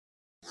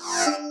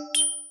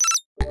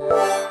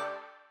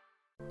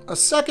A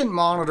second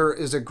monitor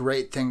is a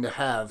great thing to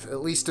have,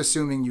 at least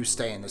assuming you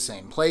stay in the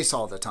same place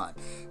all the time.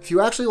 If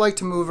you actually like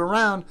to move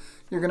around,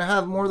 you're going to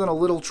have more than a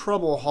little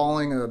trouble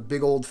hauling a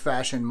big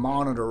old-fashioned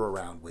monitor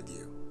around with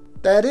you.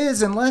 That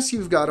is, unless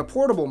you've got a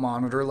portable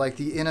monitor like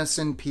the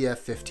INNOCN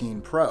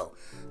PF15-PRO.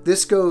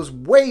 This goes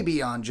way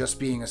beyond just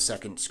being a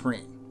second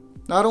screen.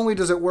 Not only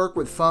does it work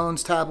with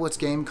phones, tablets,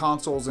 game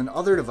consoles, and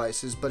other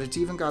devices, but it's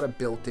even got a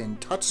built-in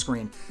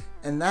touchscreen,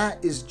 and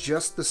that is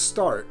just the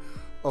start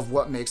of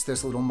what makes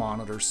this little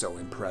monitor so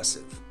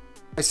impressive.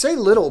 I say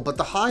little, but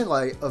the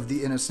highlight of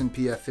the INNOCN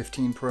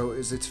PF15-PRO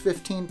is its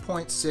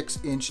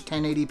 15.6-inch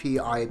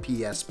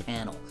 1080p IPS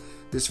panel.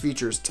 This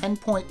features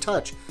 10-point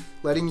touch,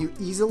 letting you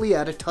easily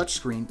add a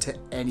touchscreen to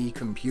any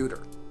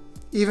computer.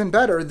 Even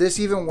better, this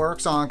even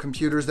works on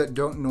computers that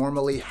don't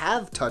normally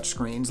have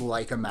touchscreens,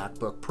 like a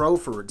MacBook Pro,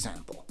 for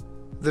example.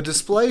 The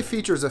display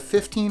features a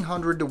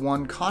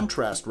 1500:1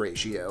 contrast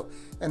ratio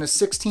and a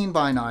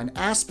 16:9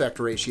 aspect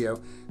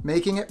ratio,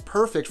 making it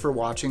perfect for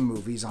watching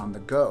movies on the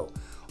go.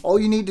 All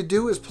you need to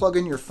do is plug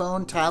in your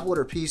phone, tablet,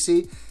 or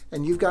PC,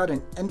 and you've got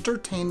an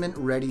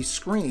entertainment-ready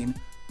screen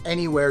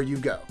anywhere you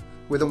go.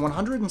 With a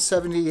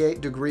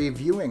 178-degree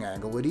viewing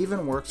angle, it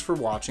even works for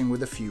watching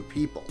with a few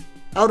people.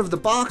 Out of the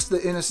box, the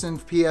INNOCN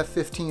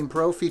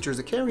PF15-PRO features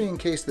a carrying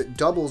case that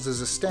doubles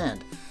as a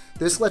stand.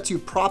 This lets you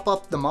prop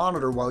up the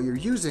monitor while you're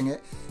using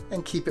it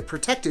and keep it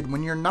protected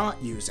when you're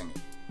not using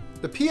it.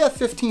 The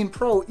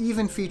PF15-PRO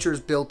even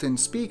features built-in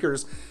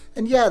speakers,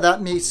 and yeah,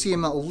 that may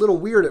seem a little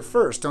weird at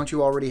first. Don't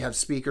you already have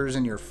speakers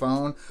in your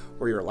phone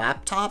or your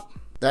laptop?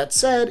 That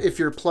said, if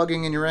you're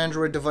plugging in your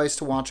Android device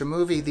to watch a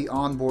movie, the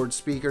onboard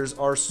speakers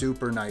are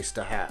super nice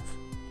to have.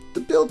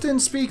 The built-in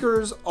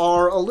speakers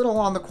are a little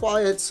on the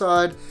quiet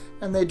side,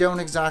 and they don't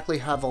exactly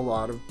have a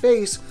lot of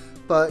bass,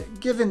 but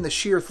given the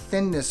sheer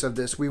thinness of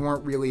this, we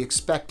weren't really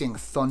expecting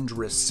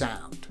thunderous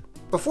sound.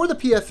 Before the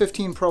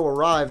PF15-PRO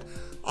arrived,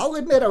 I'll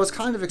admit I was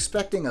kind of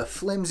expecting a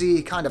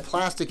flimsy, kind of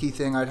plasticky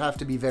thing I'd have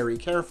to be very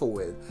careful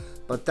with,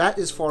 but that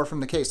is far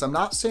from the case. I'm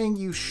not saying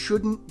you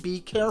shouldn't be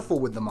careful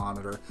with the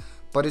monitor,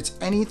 but it's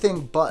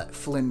anything but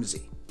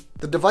flimsy.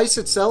 The device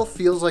itself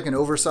feels like an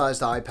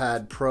oversized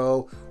iPad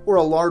Pro or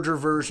a larger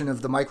version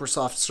of the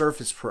Microsoft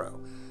Surface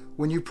Pro.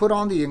 When you put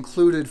on the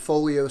included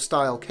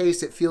folio-style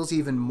case, it feels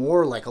even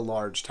more like a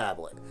large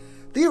tablet.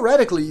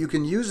 Theoretically, you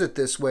can use it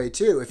this way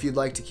too if you'd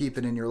like to keep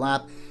it in your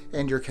lap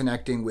and you're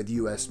connecting with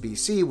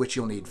USB-C, which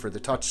you'll need for the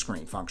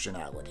touchscreen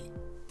functionality.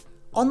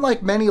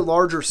 Unlike many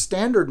larger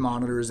standard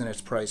monitors in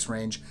its price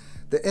range,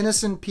 the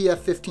INNOCN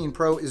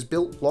PF15-PRO is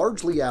built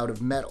largely out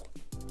of metal.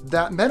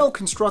 That metal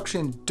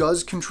construction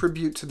does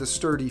contribute to the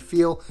sturdy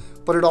feel,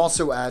 but it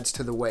also adds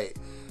to the weight.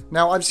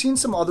 Now, I've seen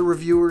some other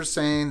reviewers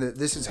saying that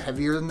this is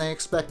heavier than they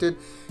expected.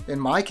 In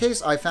my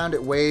case, I found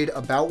it weighed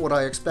about what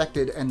I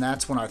expected, and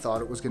that's when I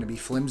thought it was going to be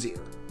flimsier.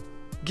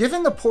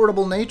 Given the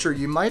portable nature,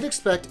 you might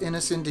expect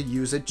INNOCN to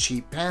use a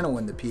cheap panel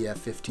in the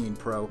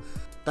PF15-PRO.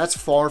 That's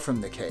far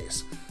from the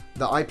case.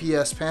 The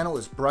IPS panel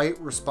is bright,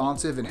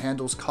 responsive, and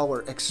handles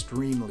color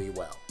extremely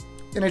well.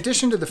 In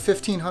addition to the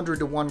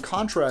 1500:1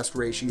 contrast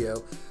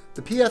ratio,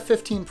 the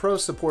PF15-PRO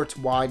supports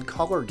wide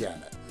color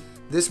gamut.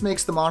 This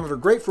makes the monitor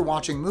great for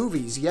watching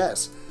movies,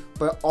 yes,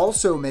 but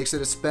also makes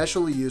it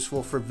especially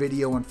useful for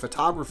video and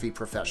photography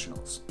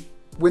professionals.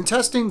 When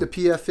testing the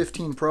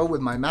PF15-PRO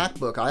with my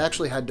MacBook, I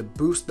actually had to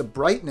boost the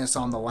brightness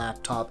on the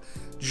laptop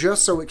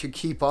just so it could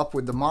keep up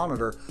with the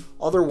monitor,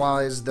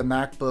 otherwise the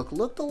MacBook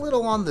looked a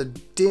little on the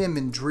dim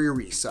and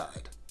dreary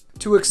side.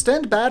 To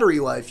extend battery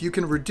life, you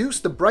can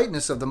reduce the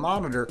brightness of the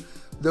monitor,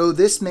 though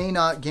this may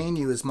not gain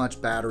you as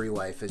much battery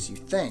life as you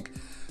think.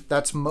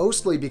 That's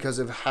mostly because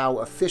of how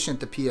efficient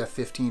the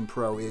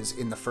PF15-PRO is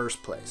in the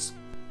first place.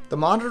 The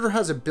monitor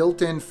has a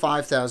built-in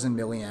 5000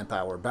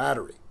 mAh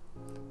battery.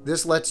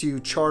 This lets you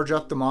charge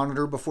up the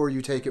monitor before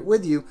you take it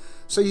with you,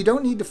 so you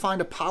don't need to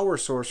find a power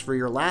source for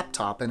your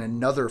laptop and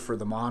another for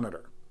the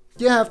monitor.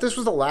 Yeah, if this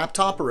was a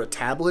laptop or a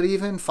tablet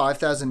even,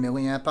 5000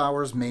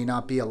 mAh may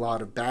not be a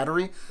lot of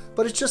battery,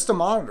 but it's just a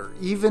monitor.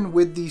 Even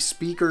with these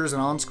speakers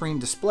and on-screen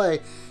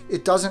display,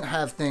 it doesn't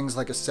have things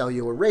like a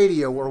cellular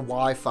radio or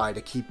Wi-Fi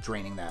to keep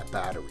draining that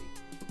battery.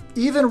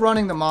 Even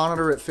running the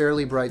monitor at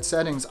fairly bright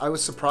settings, I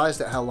was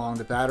surprised at how long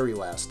the battery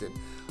lasted.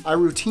 I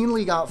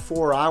routinely got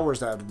 4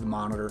 hours out of the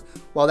monitor,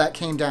 while that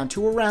came down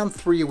to around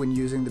 3 when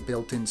using the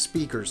built-in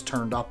speakers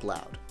turned up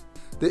loud.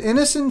 The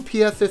INNOCN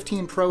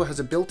PF15-PRO has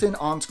a built-in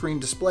on-screen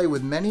display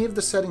with many of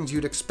the settings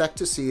you'd expect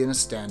to see in a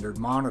standard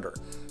monitor.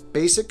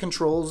 Basic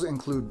controls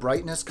include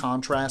brightness,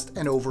 contrast,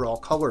 and overall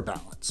color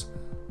balance.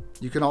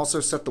 You can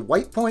also set the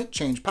white point,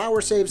 change power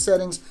save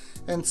settings,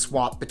 and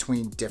swap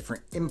between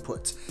different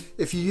inputs.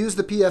 If you use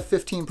the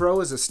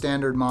PF15-PRO as a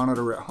standard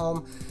monitor at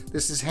home,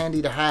 this is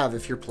handy to have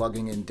if you're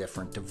plugging in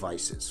different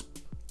devices.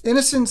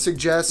 INNOCN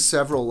suggests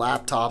several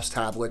laptops,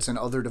 tablets, and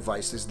other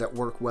devices that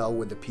work well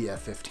with the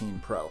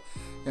PF15-PRO.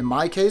 In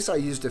my case, I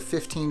used a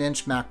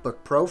 15-inch MacBook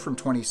Pro from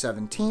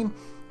 2017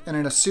 and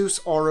an Asus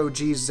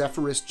ROG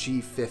Zephyrus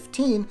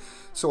G15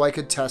 so I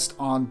could test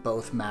on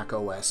both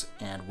macOS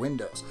and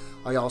Windows.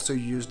 I also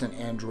used an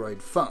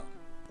Android phone.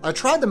 I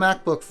tried the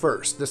MacBook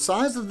first. The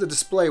size of the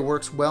display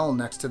works well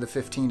next to the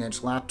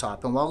 15-inch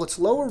laptop, and while it's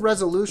lower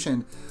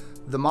resolution,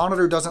 the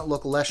monitor doesn't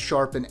look less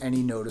sharp in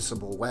any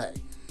noticeable way.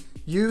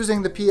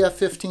 Using the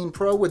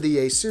PF15-PRO with the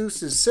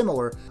Asus is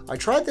similar. I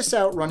tried this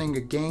out running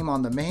a game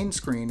on the main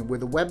screen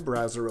with a web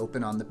browser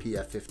open on the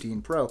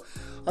PF15-PRO.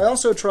 I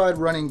also tried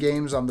running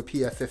games on the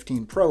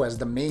PF15-PRO as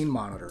the main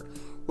monitor.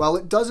 While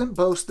it doesn't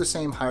boast the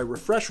same high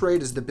refresh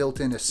rate as the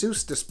built-in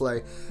Asus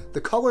display,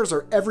 the colors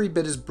are every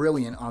bit as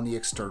brilliant on the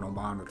external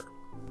monitor.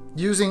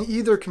 Using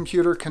either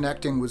computer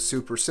connecting was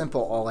super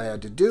simple. All I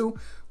had to do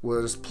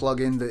was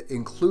plug in the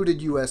included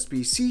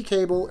USB-C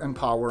cable and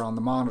power on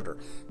the monitor.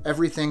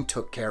 Everything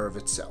took care of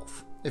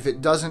itself. If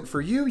it doesn't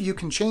for you, you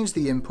can change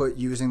the input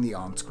using the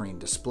on-screen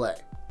display.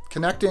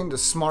 Connecting to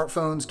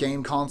smartphones,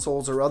 game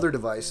consoles, or other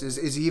devices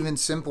is even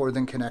simpler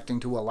than connecting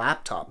to a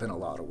laptop in a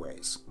lot of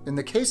ways. In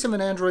the case of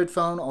an Android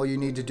phone, all you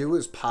need to do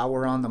is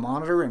power on the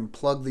monitor and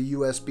plug the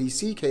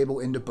USB-C cable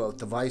into both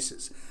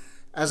devices.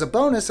 As a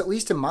bonus, at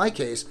least in my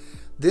case,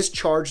 this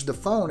charged the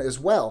phone as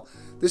well.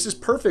 This is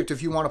perfect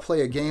if you want to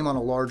play a game on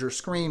a larger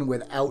screen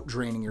without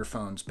draining your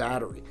phone's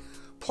battery.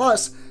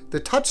 Plus,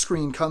 the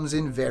touchscreen comes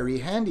in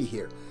very handy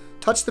here.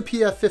 Touch the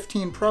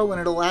PF15-PRO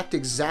and it'll act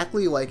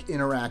exactly like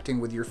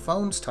interacting with your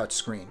phone's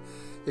touchscreen.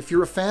 If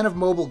you're a fan of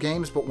mobile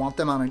games but want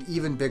them on an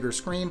even bigger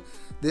screen,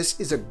 this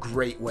is a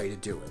great way to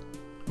do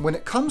it. When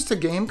it comes to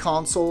game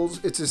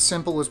consoles, it's as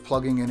simple as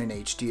plugging in an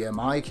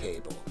HDMI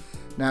cable.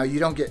 Now, you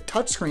don't get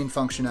touchscreen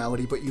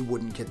functionality, but you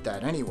wouldn't get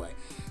that anyway.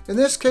 In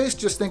this case,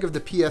 just think of the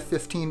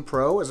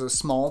PF15-PRO as a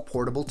small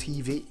portable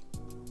TV.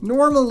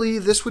 Normally,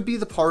 this would be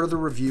the part of the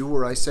review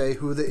where I say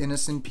who the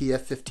INNOCN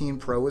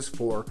PF15-PRO is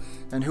for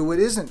and who it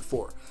isn't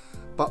for.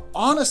 But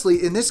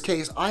honestly, in this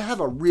case, I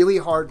have a really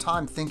hard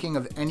time thinking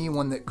of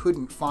anyone that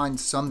couldn't find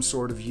some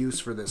sort of use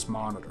for this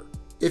monitor.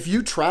 If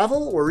you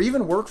travel or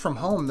even work from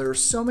home, there are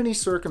so many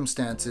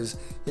circumstances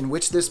in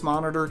which this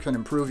monitor can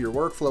improve your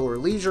workflow or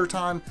leisure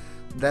time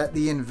that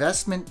the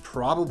investment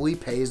probably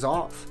pays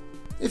off.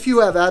 If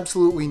you have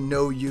absolutely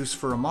no use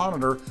for a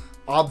monitor,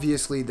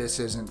 obviously this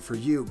isn't for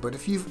you, but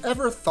if you've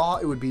ever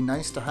thought it would be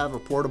nice to have a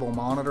portable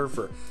monitor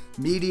for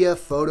media,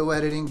 photo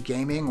editing,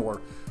 gaming,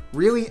 or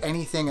really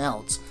anything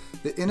else,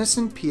 the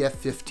INNOCN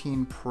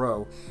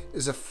PF15-PRO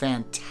is a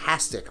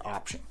fantastic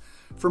option.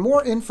 For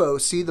more info,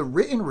 see the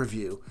written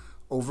review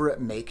over at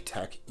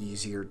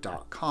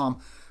MakeTechEasier.com.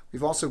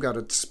 We've also got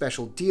a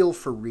special deal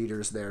for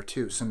readers there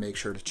too, so make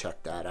sure to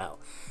check that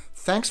out.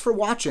 Thanks for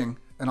watching,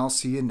 and I'll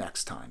see you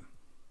next time.